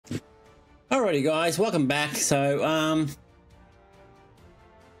Alrighty guys, welcome back. So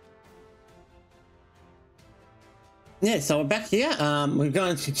yeah, so we're back here. We're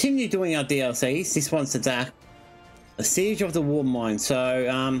going to continue doing our DLCs. This one's the Siege of the Warmind.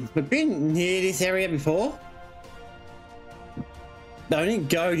 So we've been near this area before. I didn't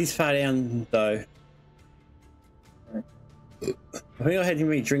go this far down though. I think I had too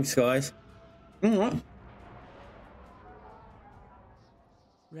many drinks, guys. Alright.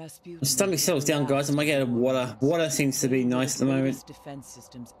 The stomach settles down, guys. I might get water. Water seems to be nice at the moment. Defense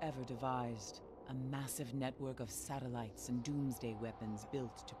systems ever devised. A massive network of satellites and doomsday weapons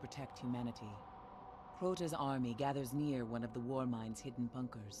built to protect humanity. Crota's army gathers near one of the Warmind's hidden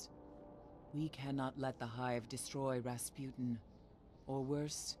bunkers. We cannot let the Hive destroy Rasputin, or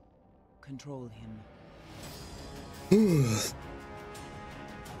worse, control him.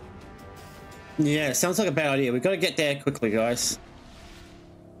 Yeah, sounds like a bad idea. We've got to get there quickly, guys.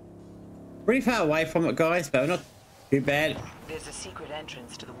 Pretty far away from it, guys, but not too bad. There's a secret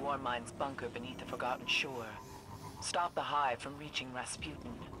entrance to the Warmind's bunker beneath the Forgotten Shore. Stop the Hive from reaching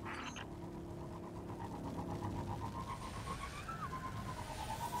Rasputin.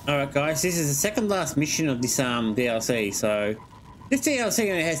 Alright guys, this is the second last mission of this DLC. So this DLC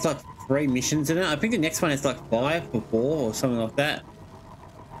only has like 3 missions in it. I think the next one has like 5 or 4 or something like that.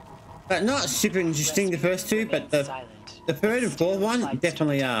 But not super interesting, the first 2, but the third and fourth one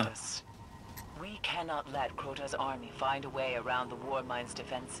definitely are. We cannot let Crota's army find a way around the Warmind's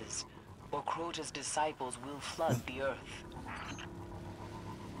defenses, or Crota's disciples will flood the Earth.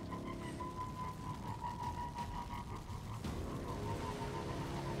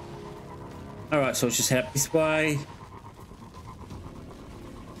 Alright, so let's just head up this way.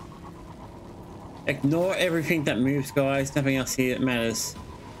 Ignore everything that moves, guys. Nothing else here that matters.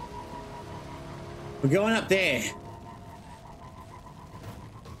 We're going up there.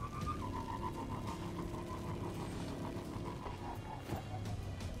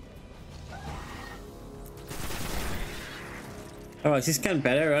 Alright, is this gun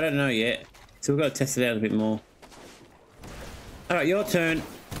better? I don't know yet. So we've got to test it out a bit more. Alright, your turn.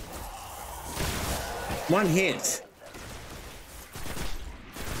 1 hit.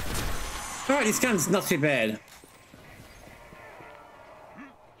 Alright, this gun's not too bad.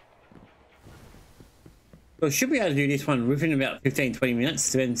 So we should be able to do this one within about 15-20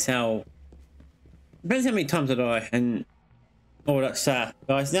 minutes. Depends how many times I die and all that stuff,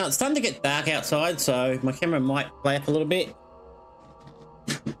 guys. Now it's starting to get dark outside, so my camera might play up a little bit.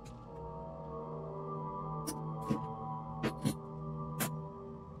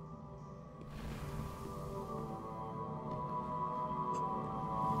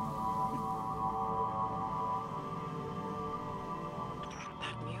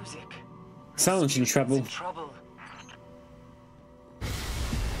 Someone's in trouble.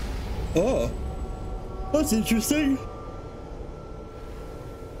 Oh, that's interesting.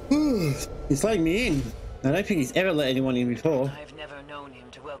 He's letting me in. I don't think he's ever let anyone in before. I've never known him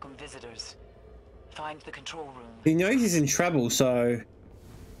to welcome visitors. Find the control room. He knows he's in trouble, so.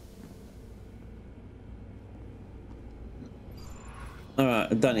 Alright,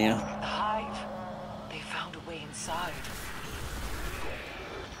 I'm done here. The Hive. They found a way inside.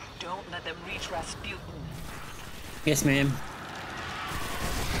 Don't let them reach Rasputin. Yes, ma'am.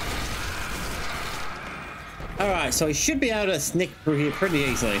 Alright, so he should be able to sneak through here pretty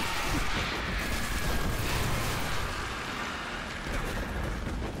easily.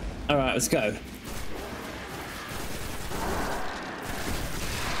 Alright, let's go.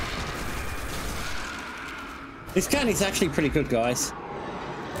 This gun is actually pretty good, guys.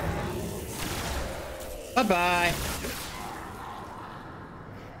 Bye-bye.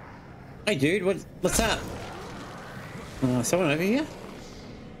 Hey dude, what's up? Someone over here?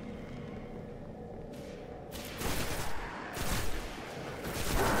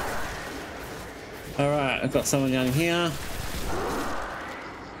 Alright, I've got someone down here.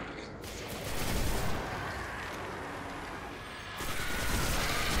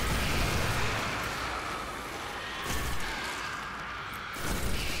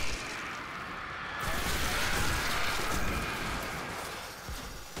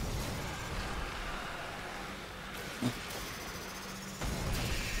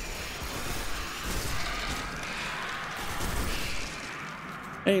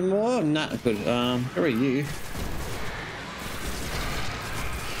 Any more? Not good. Where are you?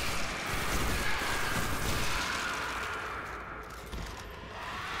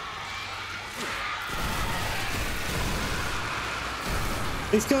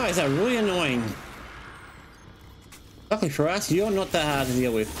 These guys are really annoying. Luckily for us, you're not that hard to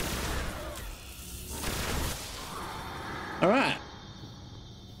deal with. Alright.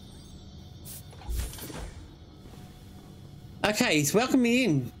 Okay, he's welcoming me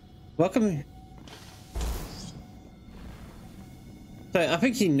in. Welcome. So I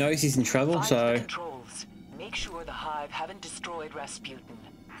think he knows he's in trouble. Find So the controls. Make sure the hive haven't destroyed Rasputin.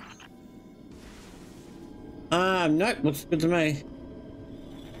 Nope, looks good to me.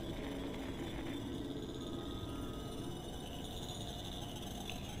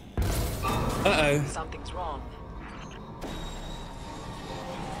 Uh-oh. Something's wrong.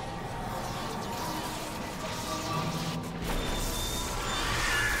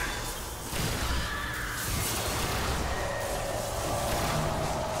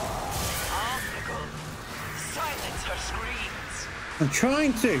 Obstacle. Silence her screams. I'm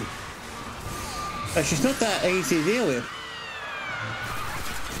trying to. But she's not that easy to deal with.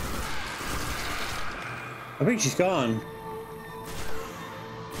 I think she's gone.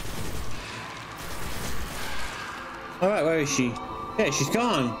 Alright, where is she? Yeah, she's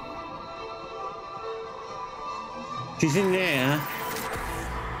gone. She's in there.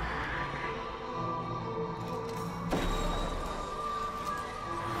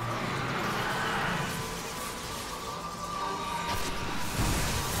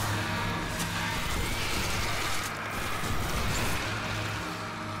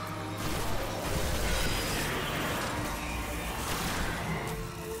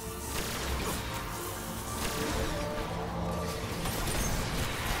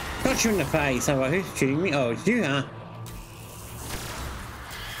 Got you in the face. Oh, who's shooting me? Oh, it's you, huh?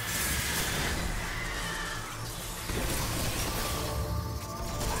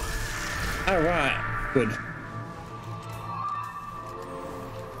 Alright, good.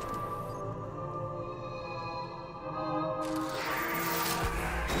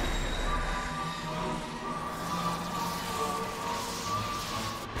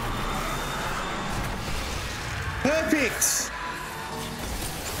 Perfect!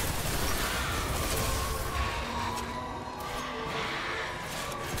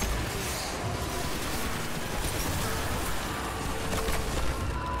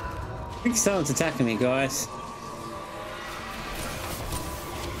 I think someone's attacking me, guys.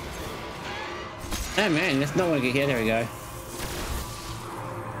 Oh man, let's not want to get here. There we go.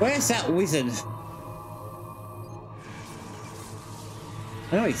 Where's that wizard?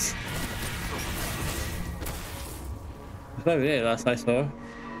 Oh, he's over there last I saw.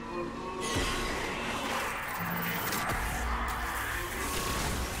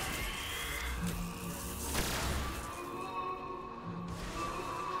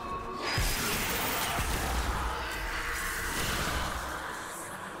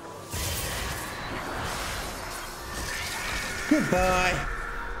 Goodbye.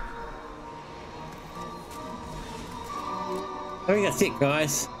 I think that's it,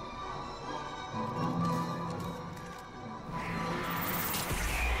 guys.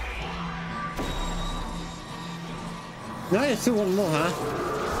 No, there's still one more, huh?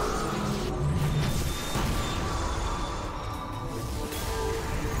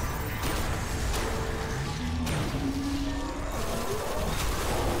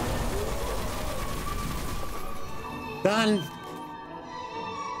 Done.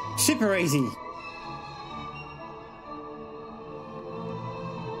 Super easy.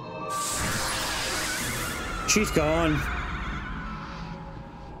 She's gone.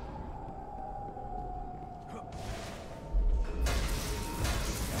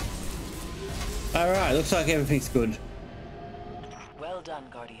 Alright, looks like everything's good. Well done,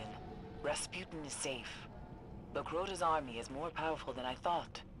 Guardian. Rasputin is safe. But Crota's army is more powerful than I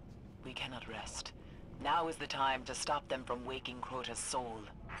thought. We cannot rest. Now is the time to stop them from waking Crota's soul.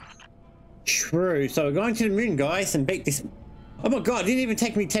 True. So we're going to the moon, guys, and beat this. Oh my god, it didn't even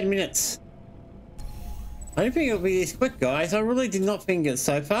take me 10 minutes. I didn't think it would be this quick, guys. I really did not think it's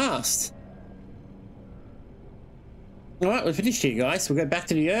so fast. Alright, we're finished here, guys. We'll go back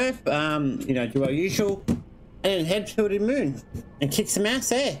to the Earth, you know, do our usual, and head to the moon and kick some ass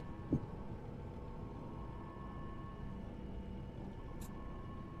there.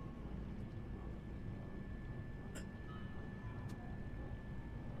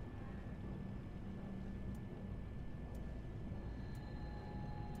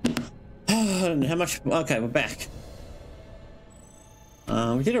 I don't know how much. Okay, we're back.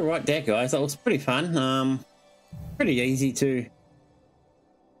 We did it right there, guys. That was pretty fun. Pretty easy too.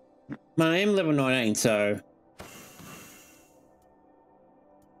 I am level 19, so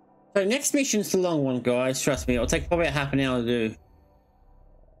next mission's the long one, guys. Trust me, it'll take probably a half an hour to do.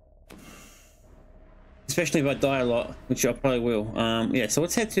 Especially if I die a lot, which I probably will. Yeah, so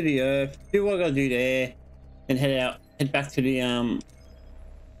let's head to the Earth, do what I gotta do there, and head back to the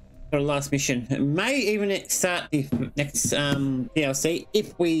for the last mission. It may even start the next DLC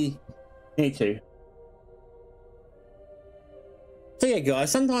if we need to. So yeah,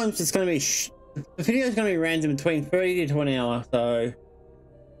 guys, sometimes it's going to be the video is going to be random between 30 to 1 hour, so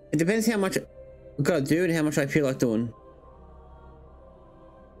it depends how much I've got to do and how much I feel like doing.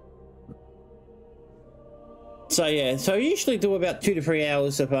 So yeah, so I usually do about 2 to 3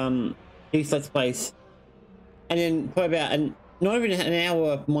 hours of these Let's Plays, and then probably about not even an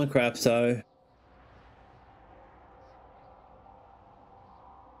hour of Minecraft. So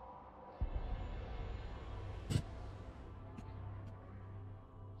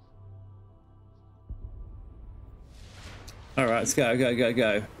all right, let's go, go, go,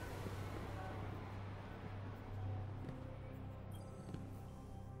 go.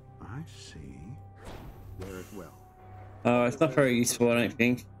 I see. Wear it well. Oh, it's not very useful, I don't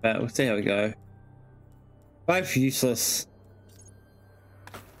think, but we'll see how we go. Both useless.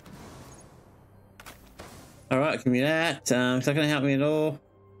 All right, give me that. It's not going to help me at all.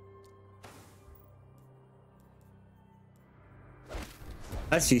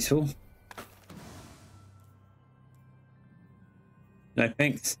 That's useful. No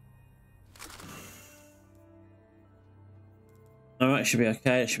thanks. All right, should be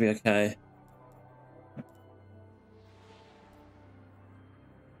okay. It should be okay.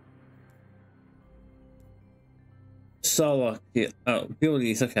 Solar, yeah. Oh,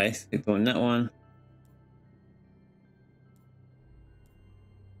 abilities. Okay, keep doing that one.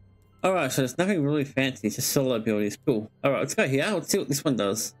 All right, so there's nothing really fancy. It's just solo abilities. Cool. All right, let's go here. Let's see what this one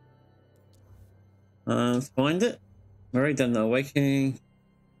does. Let's find it. I've already done the Awakening.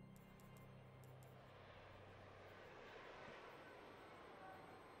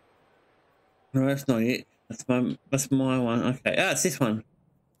 No, that's not it. That's my one. Okay. Ah, it's this one.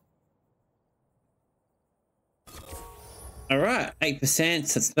 All right, 8%.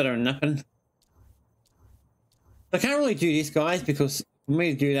 So it's better than nothing. I can't really do this, guys, because for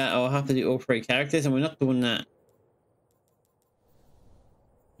me to do that, I'll have to do all 3 characters, and we're not doing that.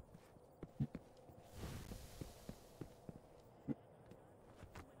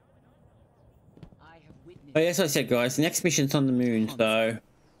 Oh, yes, I said, guys, the next mission's on the moon, so...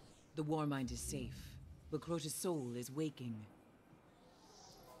 The Warmind is safe, but Crota's soul is waking.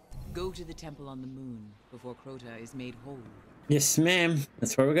 Go to the temple on the moon before Crota is made whole. Yes, ma'am.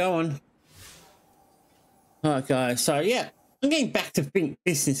 That's where we're going. Alright, guys, so, yeah. I'm getting back to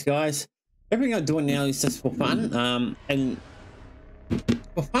business, guys. Everything I'm doing now is just for fun, and...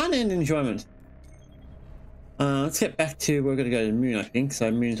 For fun and enjoyment. Let's get back to, we're going to go to the moon, I think.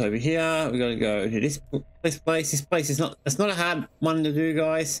 So moon's over here. We're going to go to this place. This place is not, it's not a hard one to do,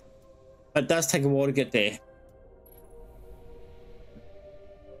 guys. But it does take a while to get there.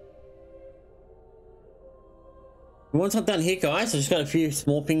 Once I'm done here, guys, I've just got a few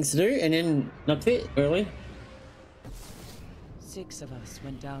small things to do, and then that's it, really. 6 of us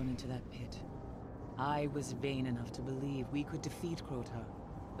went down into that pit. I was vain enough to believe we could defeat Crota.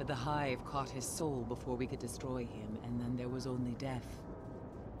 But the Hive caught his soul before we could destroy him, and then there was only death.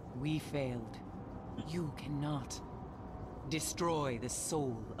 We failed. You cannot destroy the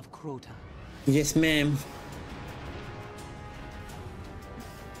soul of Crota. Yes, ma'am.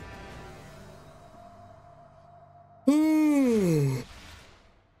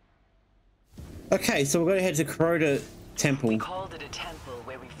 Okay, so we're going to head to Crota Temple. We called it a temple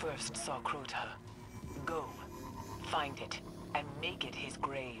where we first saw Crota. Go, find it, and make it his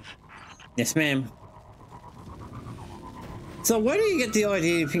grave. Yes, ma'am. So where do you get the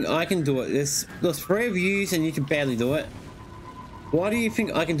idea you think I can do it? There's 3 of you and you can barely do it. Why do you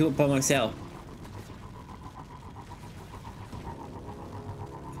think I can do it by myself?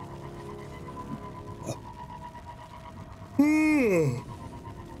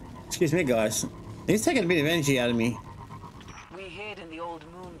 Excuse me, guys. He's taking a bit of energy out of me. We hid in the old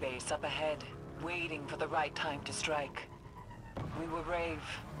moon base up ahead, waiting for the right time to strike. We were brave.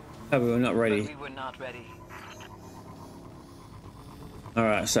 Oh, we were not ready. But we were not ready.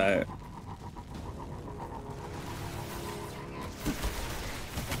 Alright, so...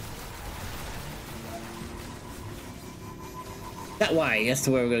 that way, that's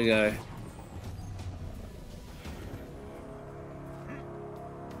the way we're gonna go.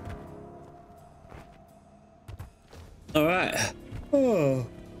 Alright. Oh.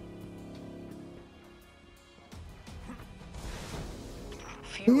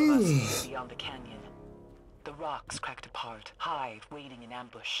 Few of us made it beyond the canyon. The rocks cracked apart, Hive waiting in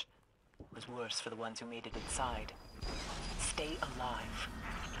ambush. It was worse for the ones who made it inside. Stay alive.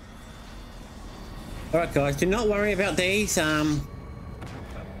 Alright, guys, do not worry about these.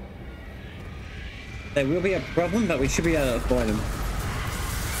 They will be a problem, but we should be able to avoid them.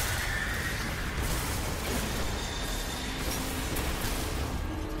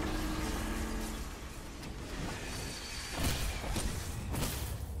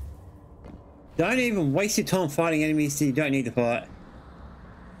 Don't even waste your time fighting enemies that you don't need to fight.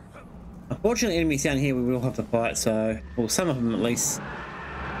 Unfortunately, enemies down here we will have to fight, so... Well, some of them at least.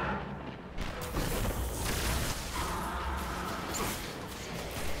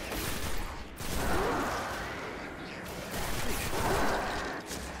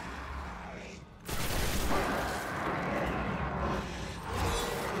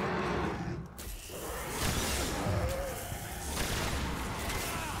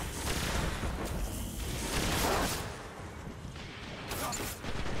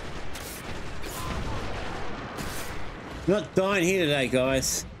 Not dying here today,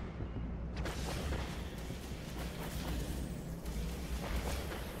 guys.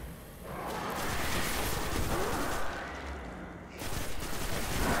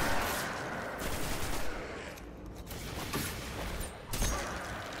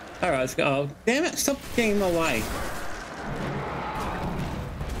 All right, let's go. Oh, damn it! Stop getting in my way.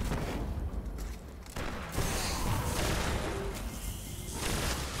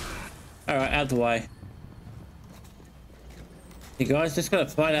 All right, out the way. You guys just gotta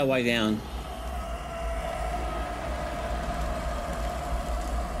fight our way down.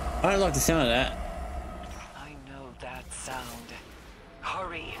 I don't like the sound of that. I know that sound.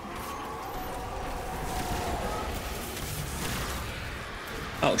 Hurry.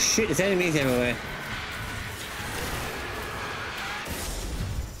 Oh shit, there's enemies everywhere.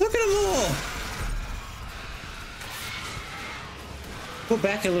 Look at them all! Pull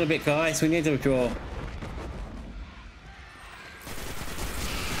back a little bit, guys. We need to withdraw.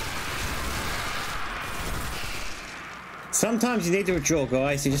 Sometimes you need to withdraw,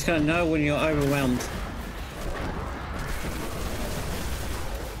 guys. You just gotta know when you're overwhelmed.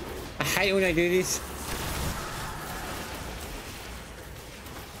 I hate it when I do this.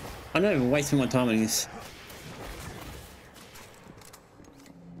 I'm not even wasting my time on this.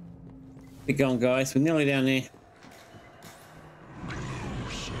 Keep going, guys. We're nearly down there.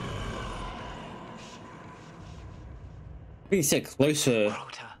 We can get closer.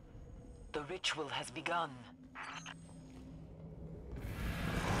 Crota, the ritual has begun.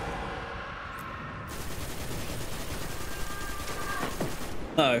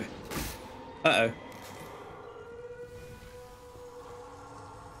 Uh-oh. Uh-oh.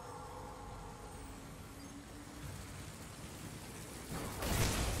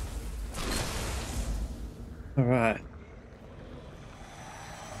 All right.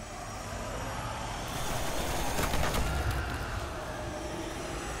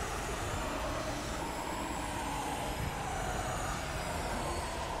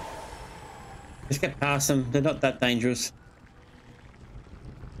 Let's get past them. They're not that dangerous.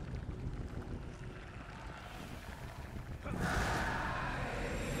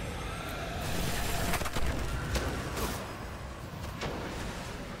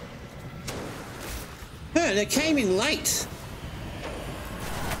 They came in late.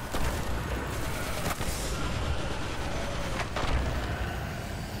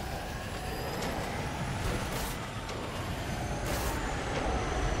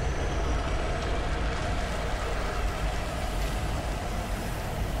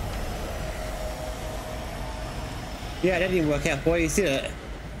 Yeah, that didn't work out for you, did it?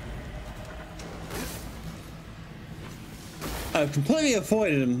 I completely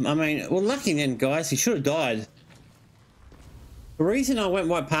avoided him. I mean, well, lucky then, guys. He should have died. The reason I went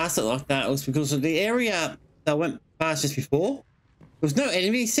right past it like that was because of the area that I went past just before. There was no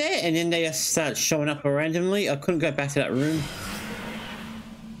enemies there, and then they just started showing up randomly. I couldn't go back to that room.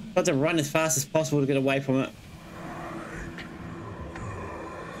 I had to run as fast as possible to get away from it.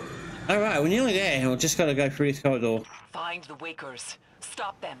 Alright, we're nearly there. We've just got to go through this corridor. Find the Wakers.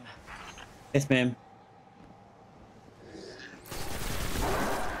 Stop them. Yes, ma'am.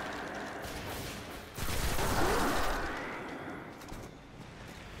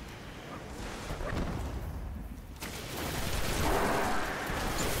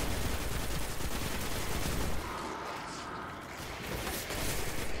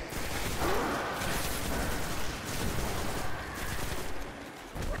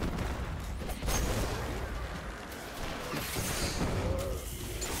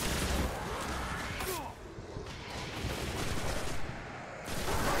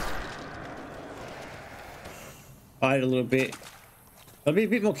 Hide a little bit. I'll be a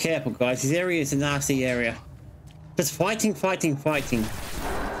bit more careful, guys. This area is a nasty area. Just fighting, fighting, fighting.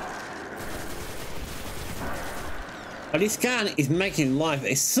 But this gun is making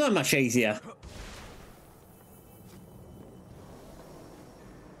life so much easier.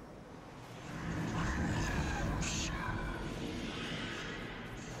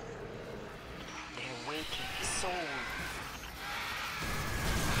 They're waking his soul.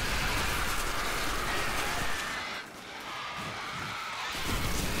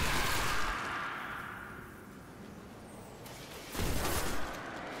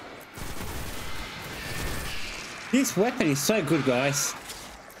 This weapon is so good, guys.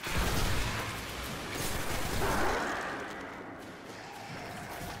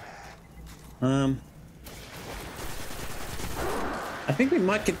 I think we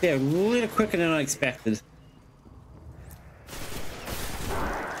might get there a little quicker than I expected.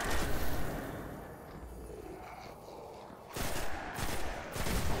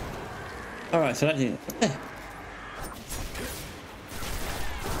 Alright, so that's it.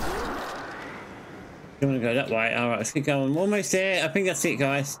 You want to go that way? Alright, let's keep going. We're almost there. I think that's it,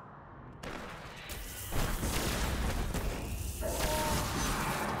 guys.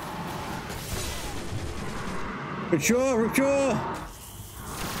 Withdraw, withdraw!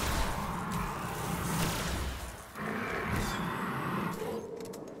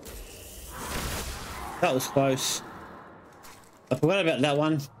 That was close. I forgot about that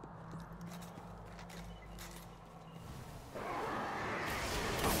one.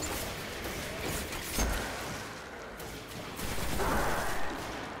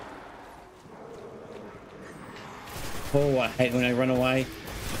 Oh, I hate when they run away.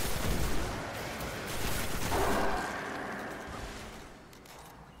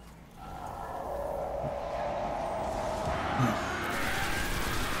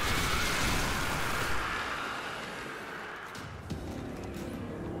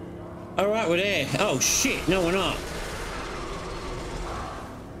 All right, we're there. Oh shit, no, we're not.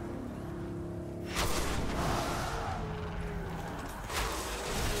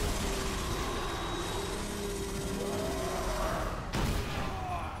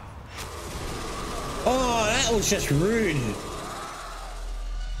 Oh, that was just rude.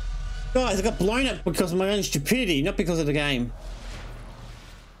 Guys, I got blown up because of my own stupidity, not because of the game.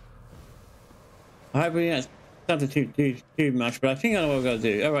 I hope we don't have to do too much, but I think I know what I've got to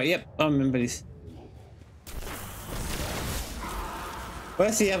do. Alright, yep, I remember this.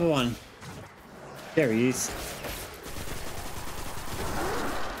 Where's the other one? There he is.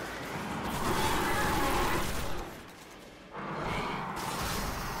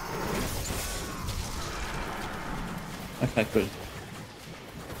 Okay, good.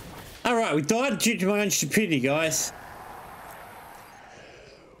 Alright, we died due to my own stupidity, guys.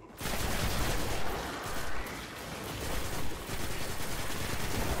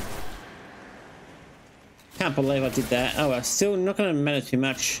 Can't believe I did that. Oh, well, still not going to matter too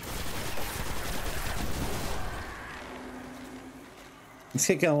much. Let's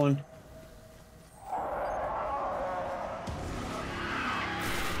get going.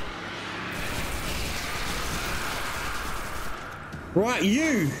 Right,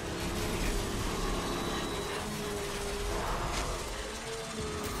 you!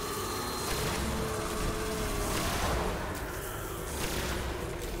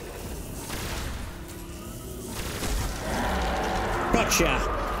 Gotcha!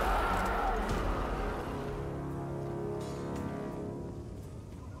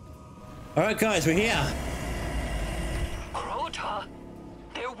 Alright guys, we're here! Crota!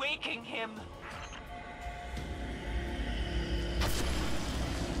 They're waking him!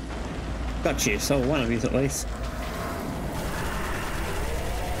 Gotcha, so one of you at least.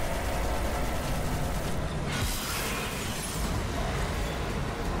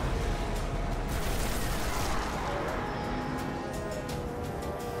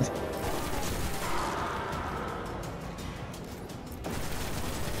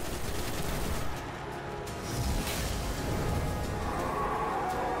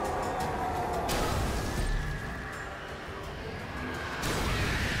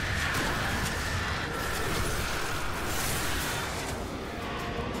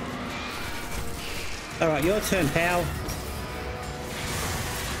 Alright, your turn, pal.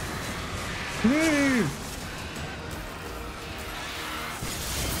 Move!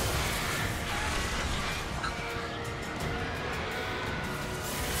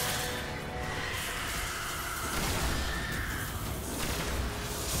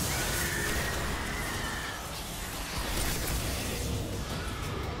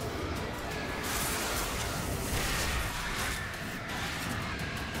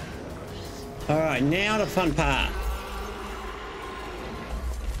 Alright, now the fun part.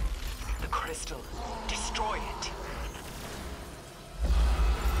 The crystal. Destroy it.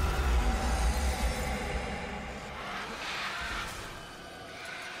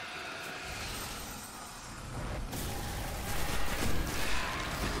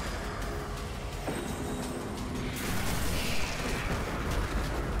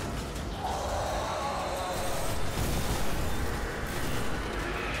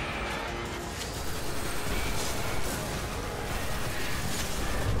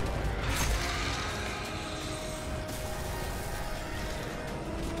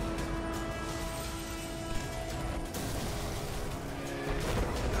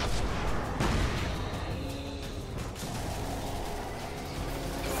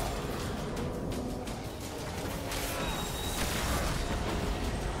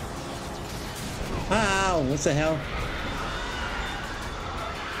 hell? What the hell?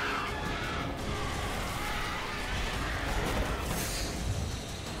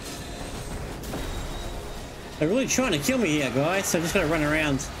 They're really trying to kill me here, guys, so I just gotta run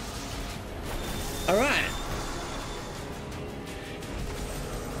around. Alright.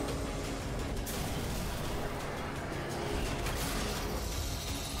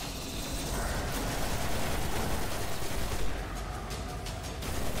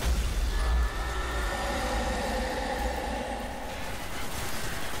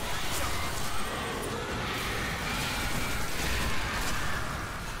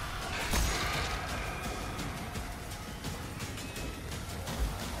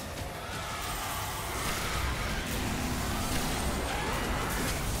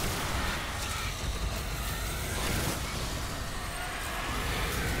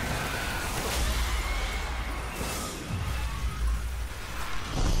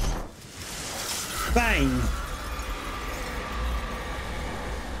 Bang!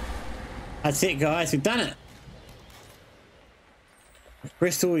 That's it, guys. We've done it. The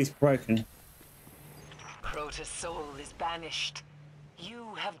crystal is broken. Crota's soul is banished.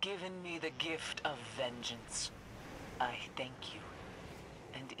 You have given me the gift of vengeance. I thank you.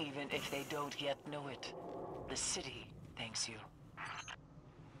 And even if they don't yet know it, the city thanks you.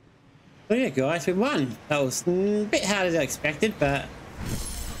 So yeah, guys, we won. That was a bit harder than I expected, but...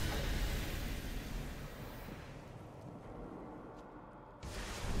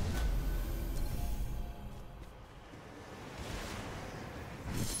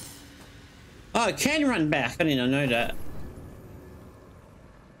 Oh, I can run back. I didn't know that.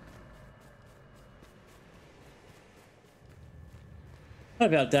 What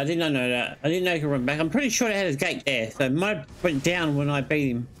about that? I didn't know that. I didn't know he could run back. I'm pretty sure they had his gate there, so mine went down when I beat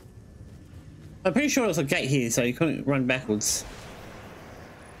him. I'm pretty sure there was a gate here, so you couldn't run backwards.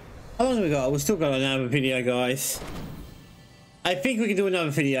 How long have we got? We've still got another video, guys. I think we can do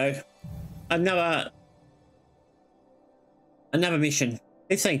another video. Another mission.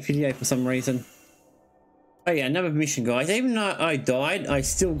 It's saying video for some reason. Oh yeah, another mission, guys. Even though I died, I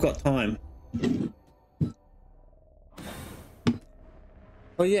still got time.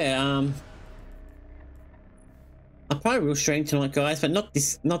 Oh yeah, I probably will stream tonight, guys, but not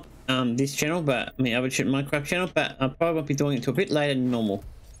this channel, but I mean other Minecraft channel, but I probably won't be doing it till a bit later than normal.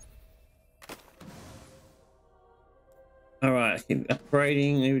 Alright, keep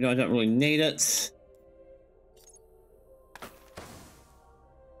upgrading, even though I don't really need it.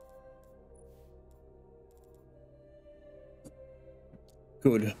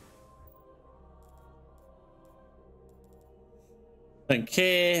 Good. Don't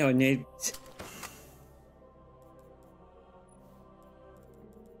care, I need...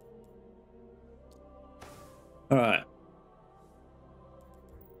 Alright.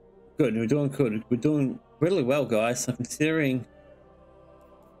 Good, we're doing good. We're doing really well, guys. I'm considering...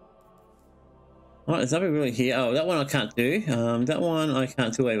 Oh, there's nothing really here. Oh, that one I can't do. That one I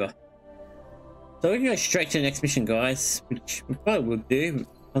can't do either. So we can go straight to the next mission, guys, which we probably will do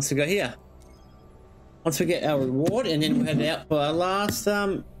once we go here. Once we get our reward, and then we'll head out for our last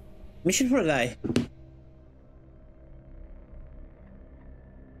mission for the day.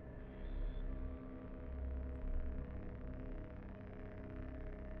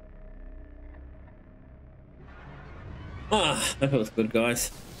 Ah, that feels good, guys.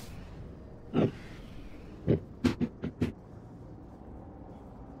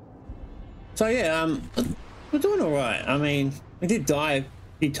 So yeah, we're doing all right. I mean, we did die a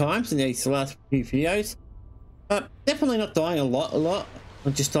few times in these last few videos, but definitely not dying a lot.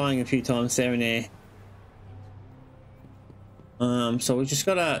 I'm just dying a few times there and there. So we just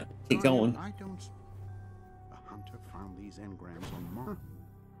gotta keep going. I don't. The hunter found these engrams on Mars.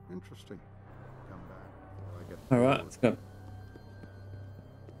 Interesting. Come back. All right, let's go.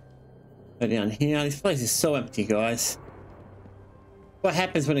 Go down here. This place is so empty, guys. What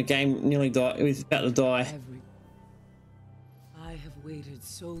happens when a game nearly died? It was about to die. I have waited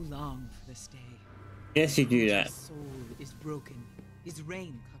so long for this day. Yes, you do that. His soul is broken. His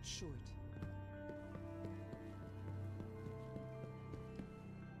reign cut short.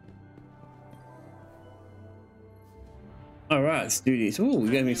 All right, let's do this. Ooh,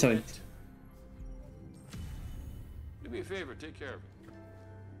 we got me something. Do me a favor, take care of it.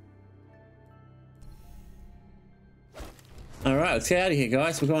 All right, let's get out of here,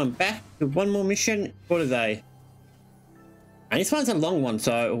 guys. We're going back to one more mission for today. And this one's a long one,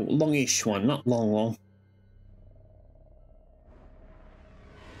 so longish one, not long.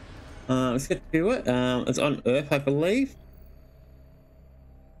 Let's get to it. It's on Earth, I believe.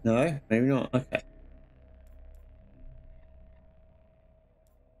 No, maybe not. Okay.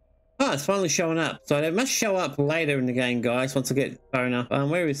 Ah, it's finally showing up. So they must show up later in the game, guys, once I get far enough.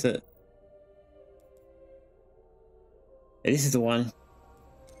 Where is it? Yeah, this is the one.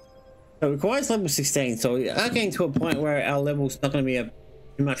 So it requires level 16, so we are getting to a point where our level's not going to be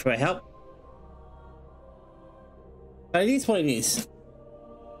too much of a help. But it is what it is.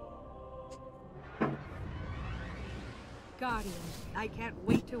 Guardian, I can't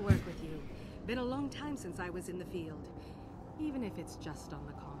wait to work with you. Been a long time since I was in the field, even if it's just on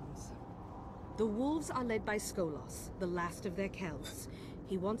the comms. The wolves are led by Skolos, the last of their Kells.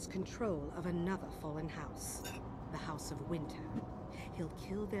 He wants control of another fallen house, the House of Winter. He'll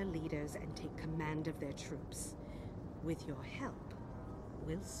kill their leaders and take command of their troops. With your help,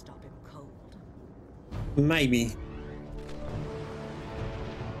 we'll stop him cold. Maybe.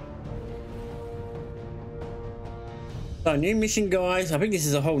 So, new mission, guys. I think this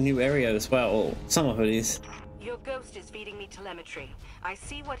is a whole new area as well, or some of it is. Your ghost is feeding me telemetry. I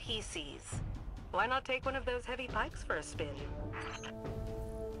see what he sees. Why not take one of those heavy pikes for a spin?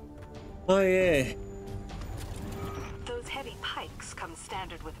 Oh, yeah. Those heavy pikes come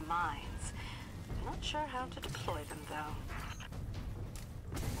standard with mines. Not sure how to deploy them, though.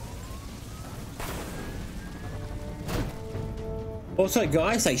 Also,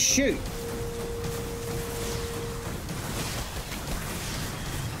 guys, they shoot.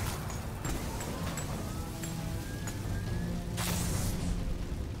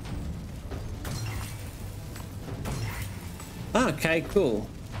 Okay, cool.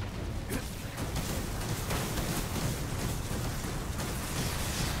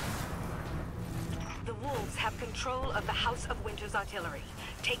 The wolves have control of the House of Winter's artillery.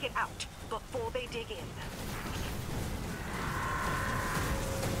 Take it out before they dig in.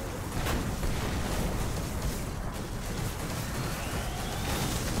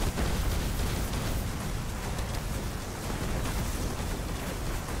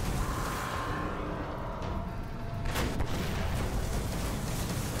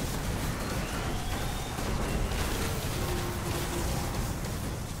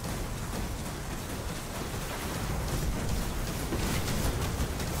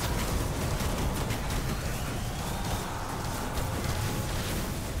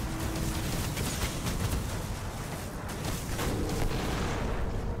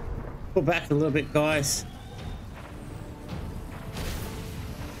 Pull back a little bit, guys.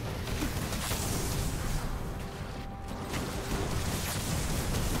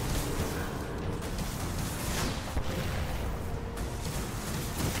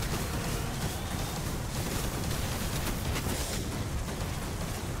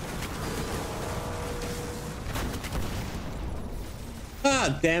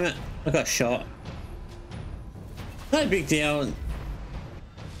 Ah, damn it. I got shot. No big deal.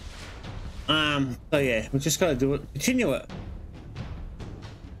 So yeah, we just gotta do it. Continue it.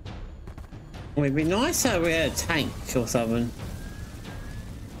 It would be nice if we had a tank or something.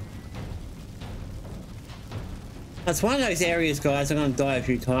 That's one of those areas, guys, I'm gonna die a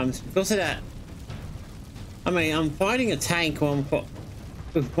few times because of that. I mean, I'm fighting a tank while I'm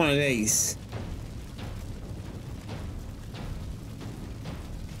with one of these.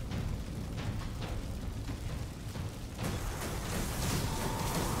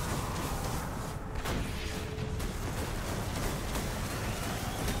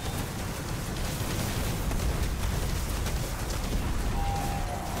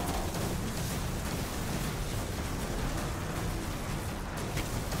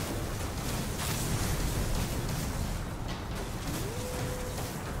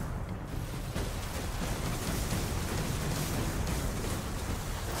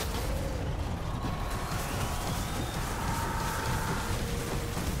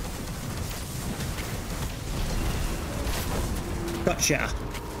 Gotcha.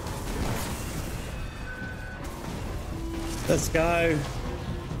 Let's go.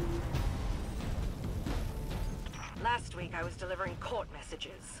 Last week I was delivering court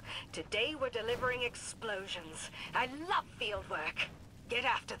messages. Today we're delivering explosions. I love field work. Get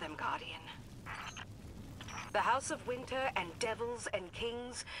after them, Guardian. The House of Winter and Devils and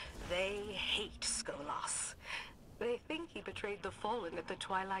Kings, they hate Skolos. They think he betrayed the Fallen at the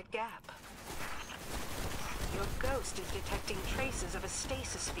Twilight Gap. Your ghost is detecting traces of a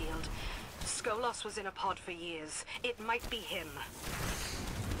stasis field. Skolos was in a pod for years. It might be him.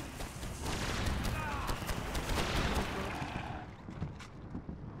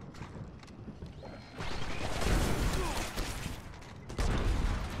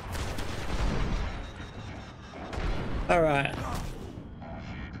 All right.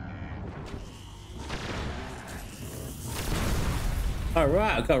 All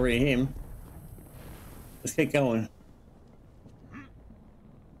right, I got rid of him. Let's get going.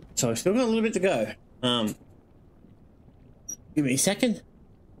 So I've still got a little bit to go. Give me a second.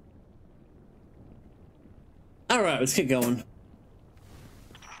 All right, let's keep going.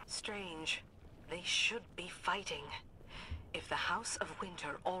 Strange. They should be fighting. If the House of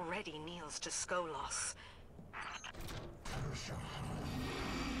Winter already kneels to Skolos.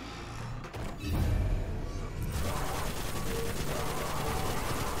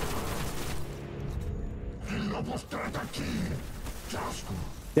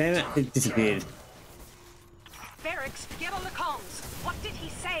 Damn it, it disappeared. Varix, get on the comms. What did he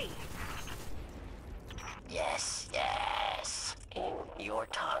say? Yes, yes. In your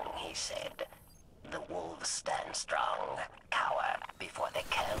tongue, he said. The wolves stand strong, cower before the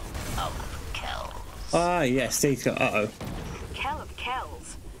Kell of Kells. Ah, yes, he's got. Uh oh. Kell of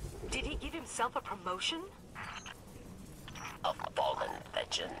Kells. Did he give himself a promotion? A fallen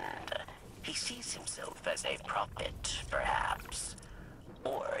legend. He sees himself as a prophet, perhaps.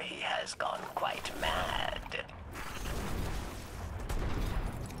 Or he has gone quite mad.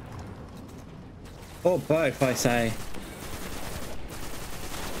 Or both, I say.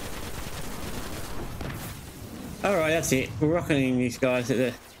 Alright, that's it. We're rocking these guys at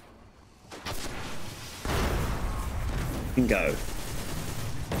the... And go.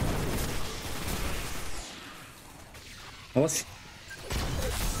 Oh, what's...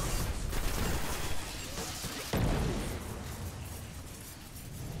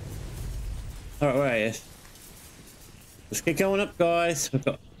 Alright, where are you? Let's get going up, guys. We've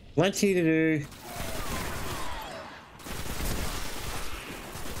got plenty to do.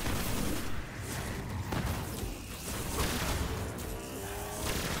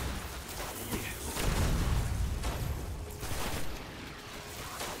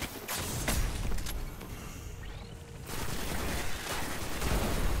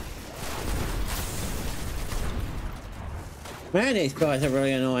 Man, these guys are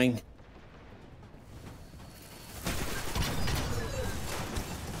really annoying.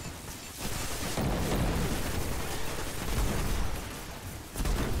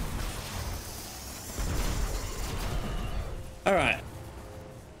 All right.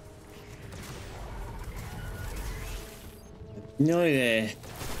 Nearly there.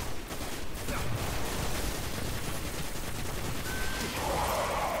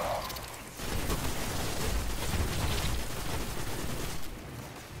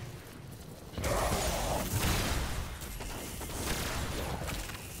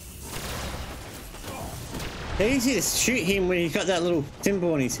 Easy to shoot him when he's got that little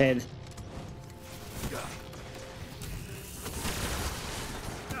symbol on his head.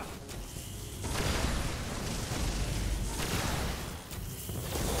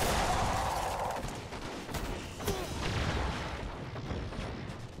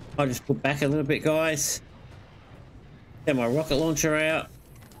 I'll just put back a little bit, guys. Get my rocket launcher out.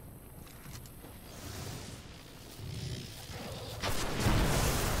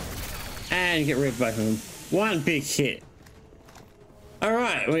 And get rid of both of them. One big hit.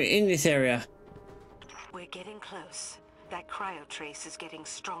 Alright, we're in this area. We're getting close. That cryo trace is getting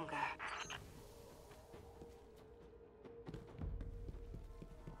stronger.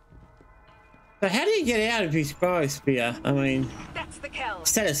 So how do you get out of his cryosphere? I mean... That's the Kell.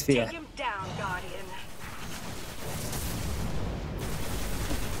 Stratosphere. Take him down, Guardian.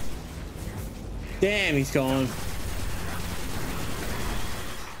 Damn, he's gone.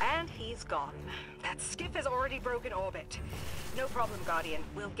 And he's gone. That skiff has already broken orbit. No problem, Guardian.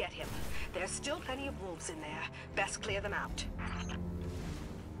 We'll get him. There's still plenty of wolves in there. Best clear them out.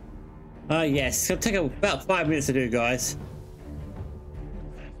 Oh, yes. It'll take about 5 minutes to do, guys.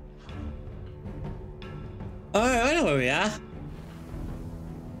 Oh, I know where we are.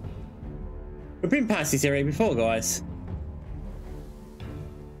 We've been past this area before, guys.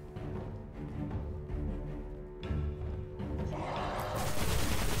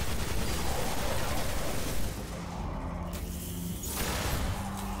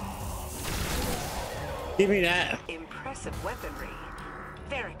 Give me that. Impressive weaponry.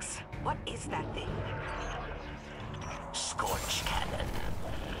 Varix, what is that thing? Scorch cannon.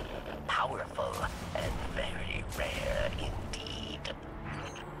 Powerful and very rare indeed.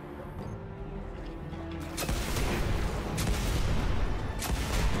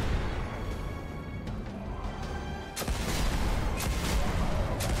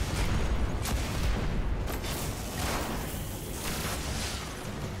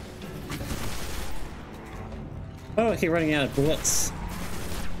 Oh, I keep running out of bullets.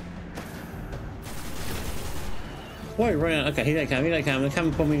 Why are you running out? Okay, here they come, here they come. They're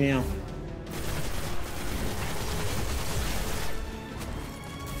coming for me now.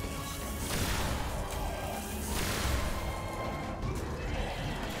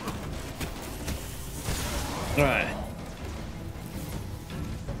 Alright.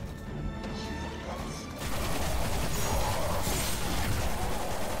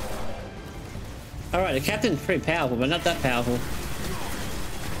 Alright, the captain's pretty powerful, but not that powerful.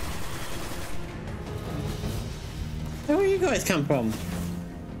 Where you guys come from?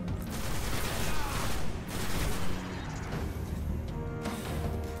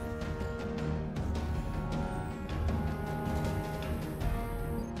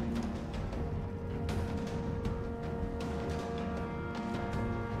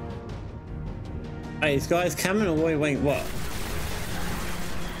 Hey, these guys coming or wait, what?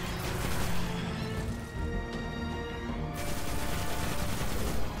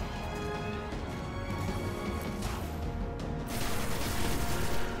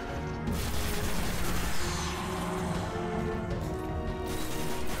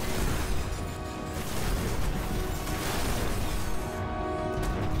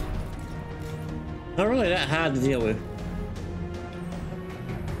 Not really that hard to deal with.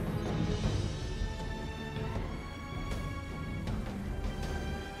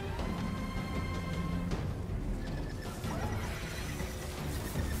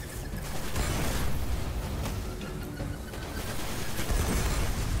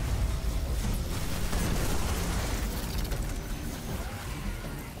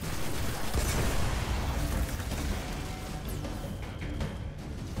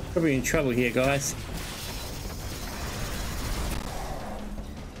 Could be in trouble here, guys.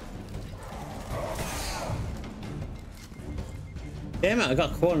 Damn it, I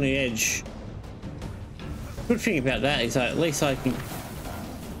got caught on the edge. Good thing about that is at least I can...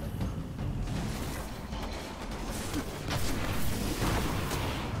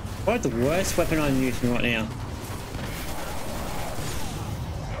 What the worst weapon I'm using right now?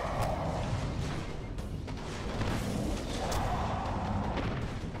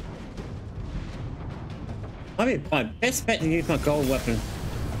 I mean, my best bet to use my gold weapon.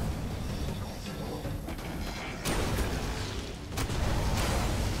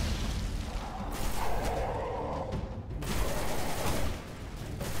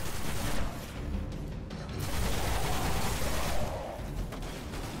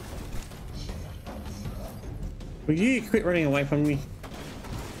 Will you quit running away from me?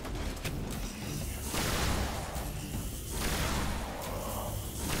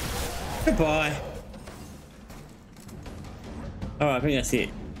 Goodbye. Alright, I think that's it.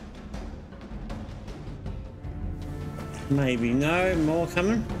 Maybe no more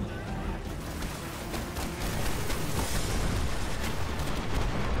coming.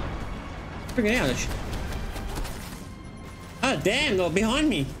 Freaking out. Oh damn, they're behind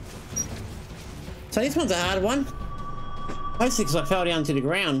me. So this one's a hard one. Mostly because I fell down to the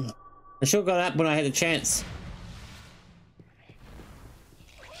ground. I sure got up when I had a chance.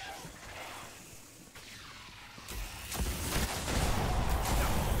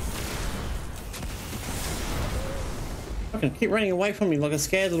 Fucking keep running away from me like a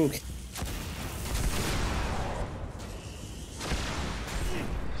scared little kid.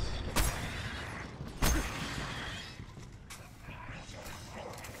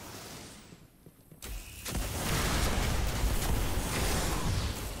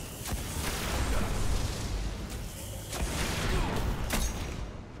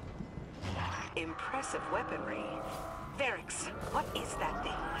 Impressive weaponry. Varix, what is that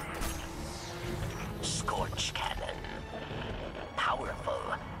thing? Scorch cannon. Powerful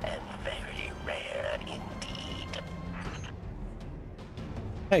and very rare indeed.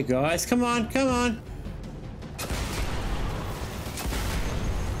 Hey guys, come on, come on.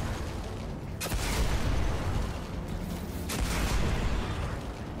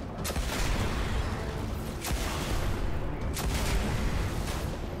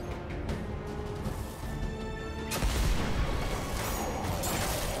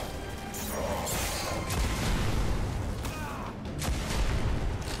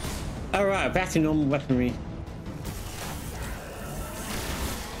 Alright, back to normal weaponry.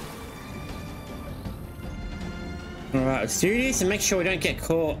 Alright, let's do this and make sure we don't get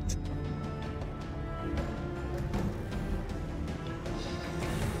caught.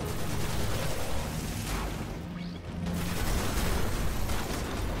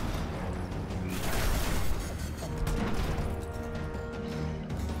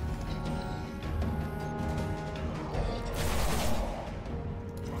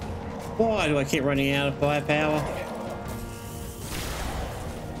 Why do I keep running out of firepower?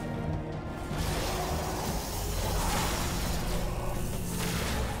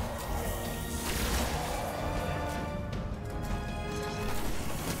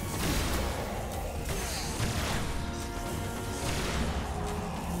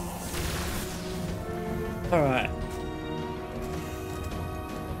 All right.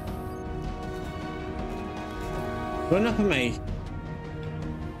 Good enough for me.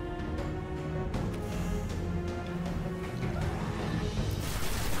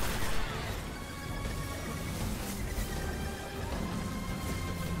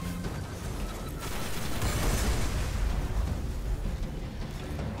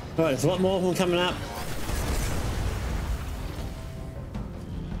 All right, there's a lot more of them coming up.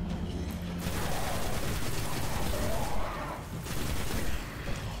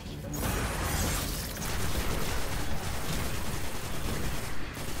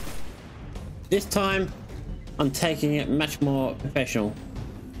 This time, I'm taking it much more professional.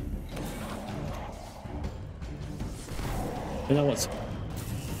 You know what's...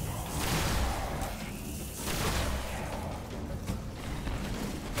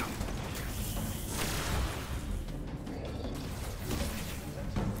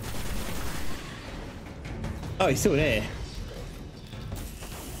 Oh, he's still there.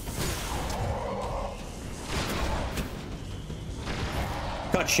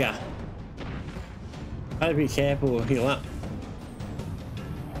 Gotcha. Gotta be careful or heal up.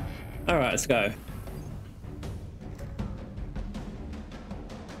 Alright, let's go.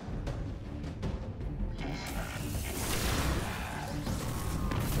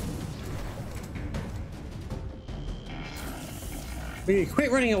 We quit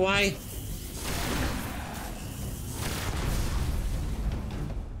running away.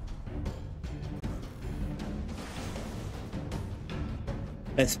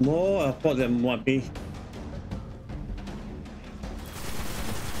 There's more. I thought there might be.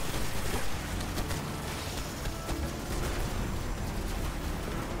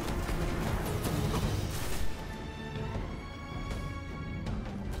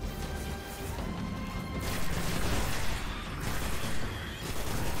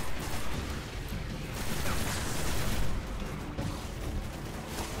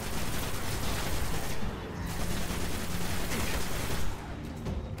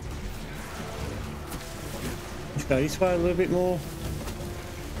 Go this way a little bit more.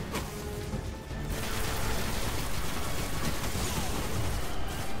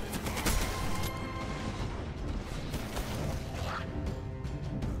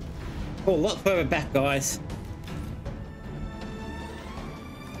 Oh, a lot further back, guys.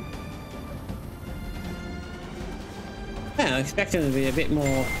 Yeah, I expect them to be a bit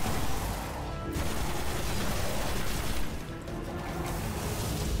more.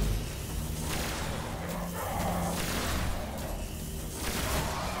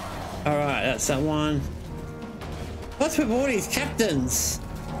 Alright, that's that one. What's with all these captains?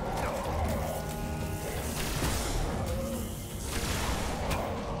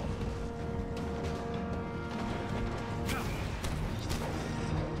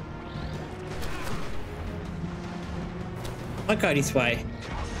 I'll go this way.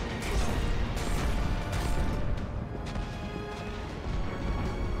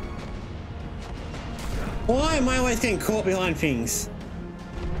 Why am I always getting caught behind things?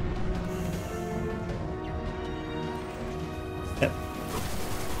 Yep.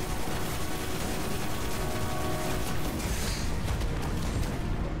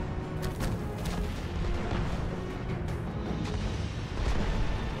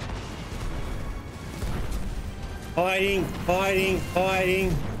 Hiding, hiding, hiding.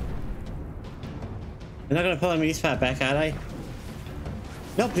 They're not going to follow me this far back, are they?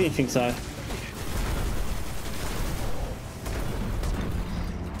 Nope, didn't think so.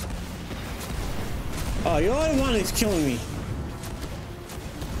 Oh, you're the one who's killing me.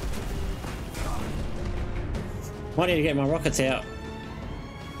 Might need to get my rockets out.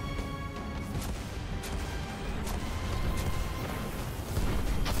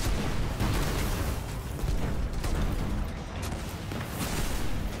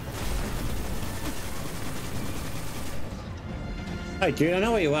 Hey dude, I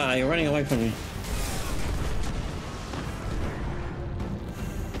know where you are. You're running away from me.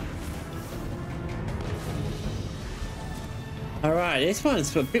 Alright, this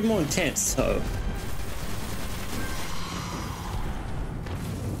one's a bit more intense, so...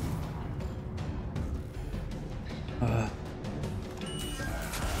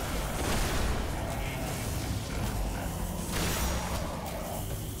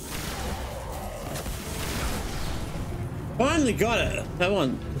 Finally got it! That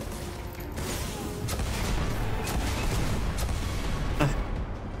one...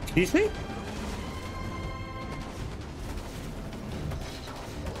 excuse me?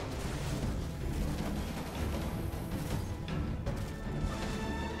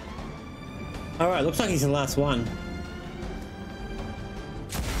 Alright, looks like he's the last one.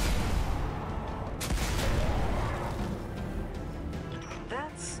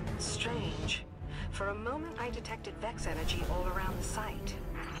 For a moment, I detected Vex energy all around the site.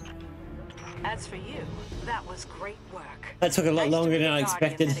 As for you, that was great work. That took a lot Nice to longer meet than a I Guardian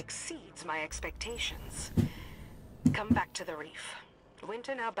expected. that exceeds my expectations. Come back to the reef.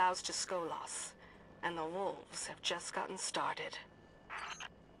 Winter now bows to Skolos, and the wolves have just gotten started.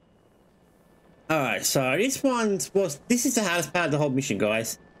 Alright, so this is the hardest part of the whole mission,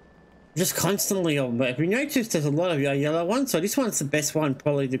 guys. Just constantly on, but if you notice there's a lot of yellow ones, so this one's the best one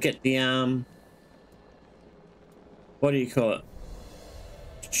probably to get the what do you call it?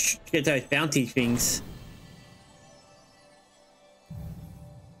 Get those bounty things.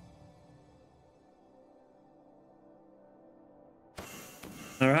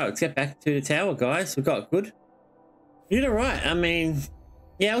 Alright, let's get back to the tower, guys. We got good. You did alright. I mean,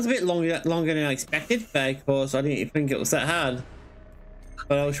 yeah, it was a bit longer than I expected because I didn't think it was that hard.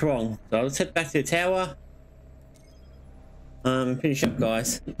 But I was wrong. So let's head back to the tower. And finish up,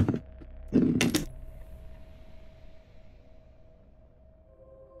 guys.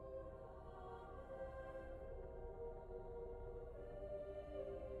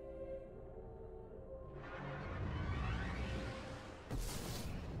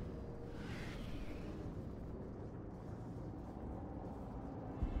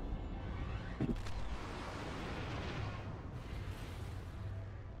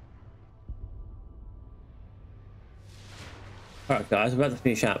 Alright guys, we're about to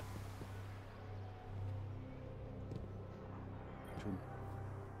finish up.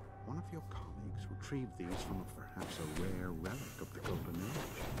 One of your colleagues retrieved these from perhaps a rare relic of the Golden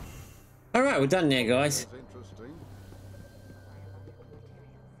Age. Alright, we're done there, guys. That's interesting.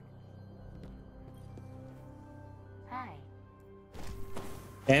 Hi.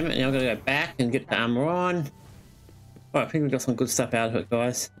 Damn it, now I'm gonna go back and get the armor on. Alright, I think we got some good stuff out of it,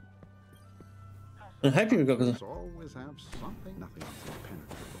 guys. I'm hoping we got good. Always have something. Nothing else is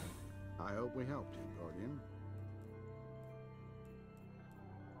penetrable. I hope we helped you, Guardian.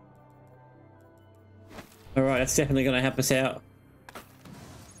 Alright, that's definitely gonna help us out.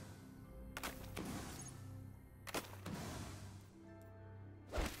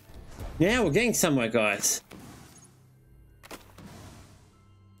 Now we're getting somewhere, guys.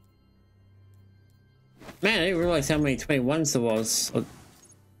 Man, I didn't realize how many 21s there was.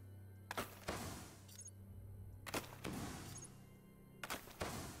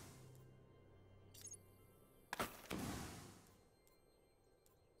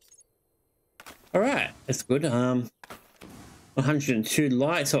 Alright, that's good. 102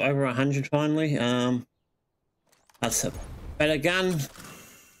 light, so over 100 finally. That's a better gun.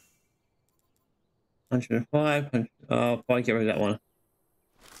 105. I'll probably get rid of that one.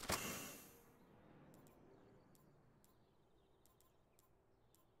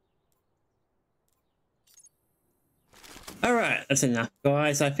 Alright, that's enough,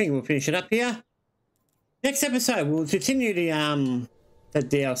 guys. I think we'll finish it up here. Next episode, we'll continue the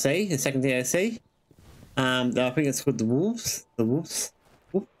DLC, the second DLC. I think it's called the Wolves.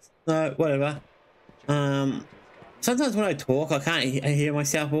 No, whatever. Sometimes when I talk, I can't hear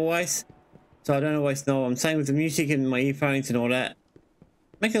myself always, so I don't always know what I'm saying with the music and my earphones and all that.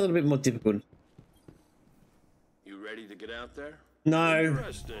 Make it a little bit more difficult. You ready to get out there? No.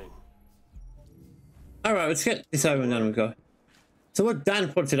 Interesting. Alright, let's get this over and done with, guys. So we're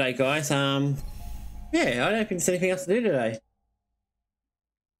done for today, guys. Yeah, I don't think there's anything else to do today.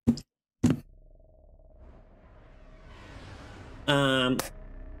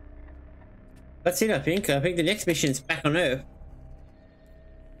 That's it, I think. I think the next mission's back on Earth.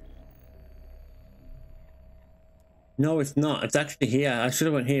 No, it's not. It's actually here. I should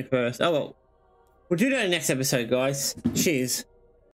have went here first. Oh well. We'll do that in the next episode, guys. Cheers.